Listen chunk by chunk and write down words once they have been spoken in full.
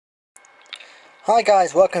Hi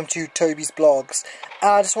guys, welcome to Tobysblogs.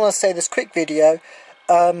 I just want to say this quick video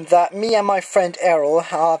that me and my friend Errol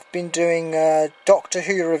have been doing Doctor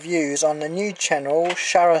Who reviews on the new channel,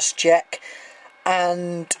 Sharas Jack,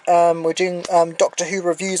 and we're doing Doctor Who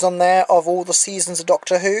reviews on there of all the seasons of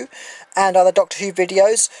Doctor Who and other Doctor Who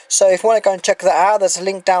videos. So if you want to go and check that out, there's a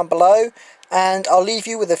link down below, and I'll leave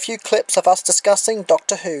you with a few clips of us discussing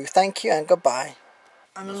Doctor Who. Thank you and goodbye.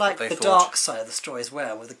 And like the dark side of the story as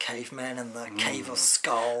well, with the cavemen and the cave of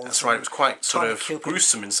skulls. That's right, it was quite sort of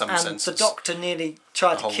gruesome in some senses. And the Doctor nearly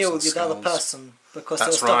tried to kill the other person because they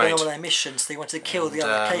were stopping on their mission, so they wanted to kill the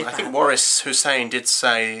other caveman. I think Waris Hussein did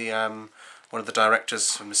say, one of the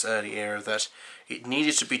directors from this early era, that it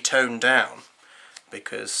needed to be toned down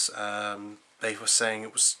because they were saying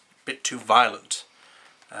it was a bit too violent,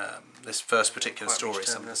 this first particular story,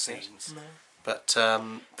 some of the scenes. No. But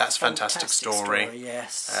that's a fantastic story.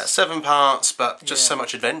 Yes. 7 parts, but just so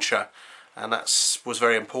much adventure, and that was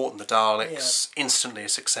very important. The Daleks instantly a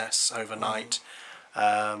success overnight.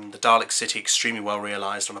 The Dalek City extremely well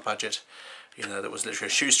realised on a budget. You know, that was literally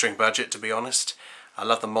a shoestring budget, to be honest. I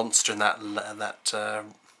love the monster in that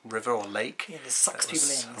river or lake. Yeah, it sucks people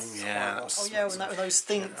in. Oh yeah, those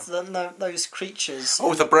things, those creatures.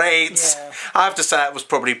 Oh, the braids. Yeah. I have to say it was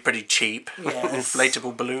probably pretty cheap. Yes.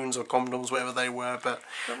 Inflatable balloons or condoms, whatever they were, but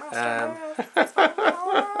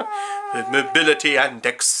with mobility and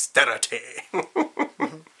dexterity.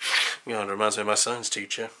 Yeah, it reminds me of my science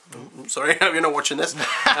teacher. Sorry, I hope you're not watching this. So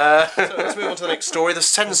let's move on to the next story. The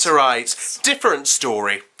Sensorites. Different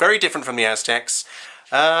story. Very different from the Aztecs.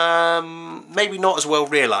 Maybe not as well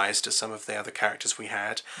realised as some of the other characters we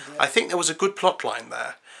had. Yeah. I think there was a good plot line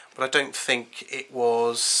there, but I don't think it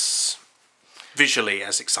was visually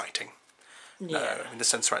as exciting. Yeah. I mean, the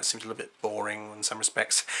Sensorites seemed a little bit boring in some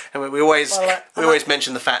respects. And we always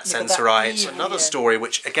mention the fat Sensorite. Another story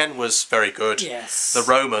which again was very good. Yes. The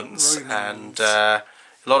Romans. And a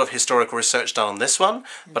lot of historical research done on this one,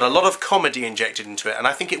 but a lot of comedy injected into it, and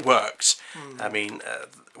I think it worked. I mean,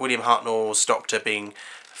 William Hartnell's Doctor being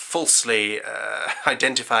falsely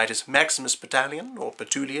identified as Maximus Battalion, or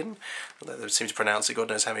Batulian, although they seem to pronounce it God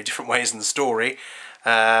knows how many different ways in the story,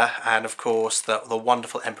 and of course the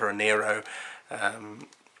wonderful Emperor Nero,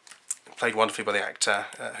 played wonderfully by the actor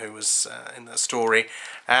who was in that story,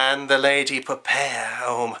 and the Lady Poppaea.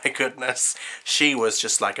 Oh my goodness, she was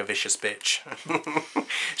just like a vicious bitch.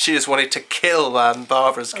 She just wanted to kill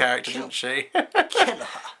Barbara's character, didn't she? Kill her.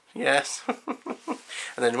 Yes.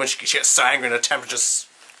 And then when she gets so angry and her temper just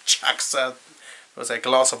chucks a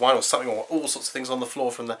glass of wine or something, or all sorts of things on the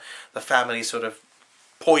floor from the family sort of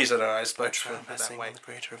poisoner, I suppose. That way. The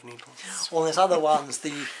creator of needles. Well, there's other ones,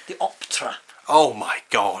 the Optra. Oh my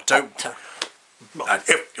God! Don't. Optra. And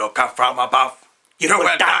if you come from above, you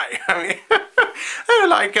will die. I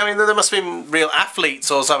mean, there must have been real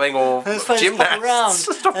athletes or something, or gymnasts.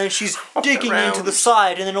 Around, and she's digging into the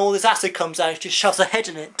side, and then all this acid comes out. She just shoves her head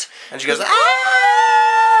in it, and she goes,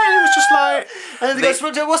 "Ah!" And it was just like, and then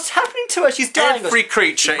goes, "What's happening to her? She's dying." Every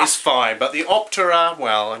creature is fine, but the Optera,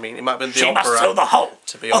 well, I mean, it might have been the Opera. She must fill the hole,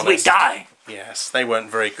 to be honest. Or we die. Yes, they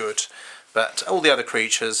weren't very good. But all the other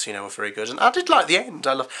creatures, you know, were very good, and I did like the end.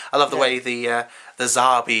 I love the way the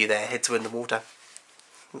Zarbi, their heads were in the water,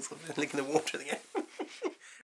 licking the water at the end.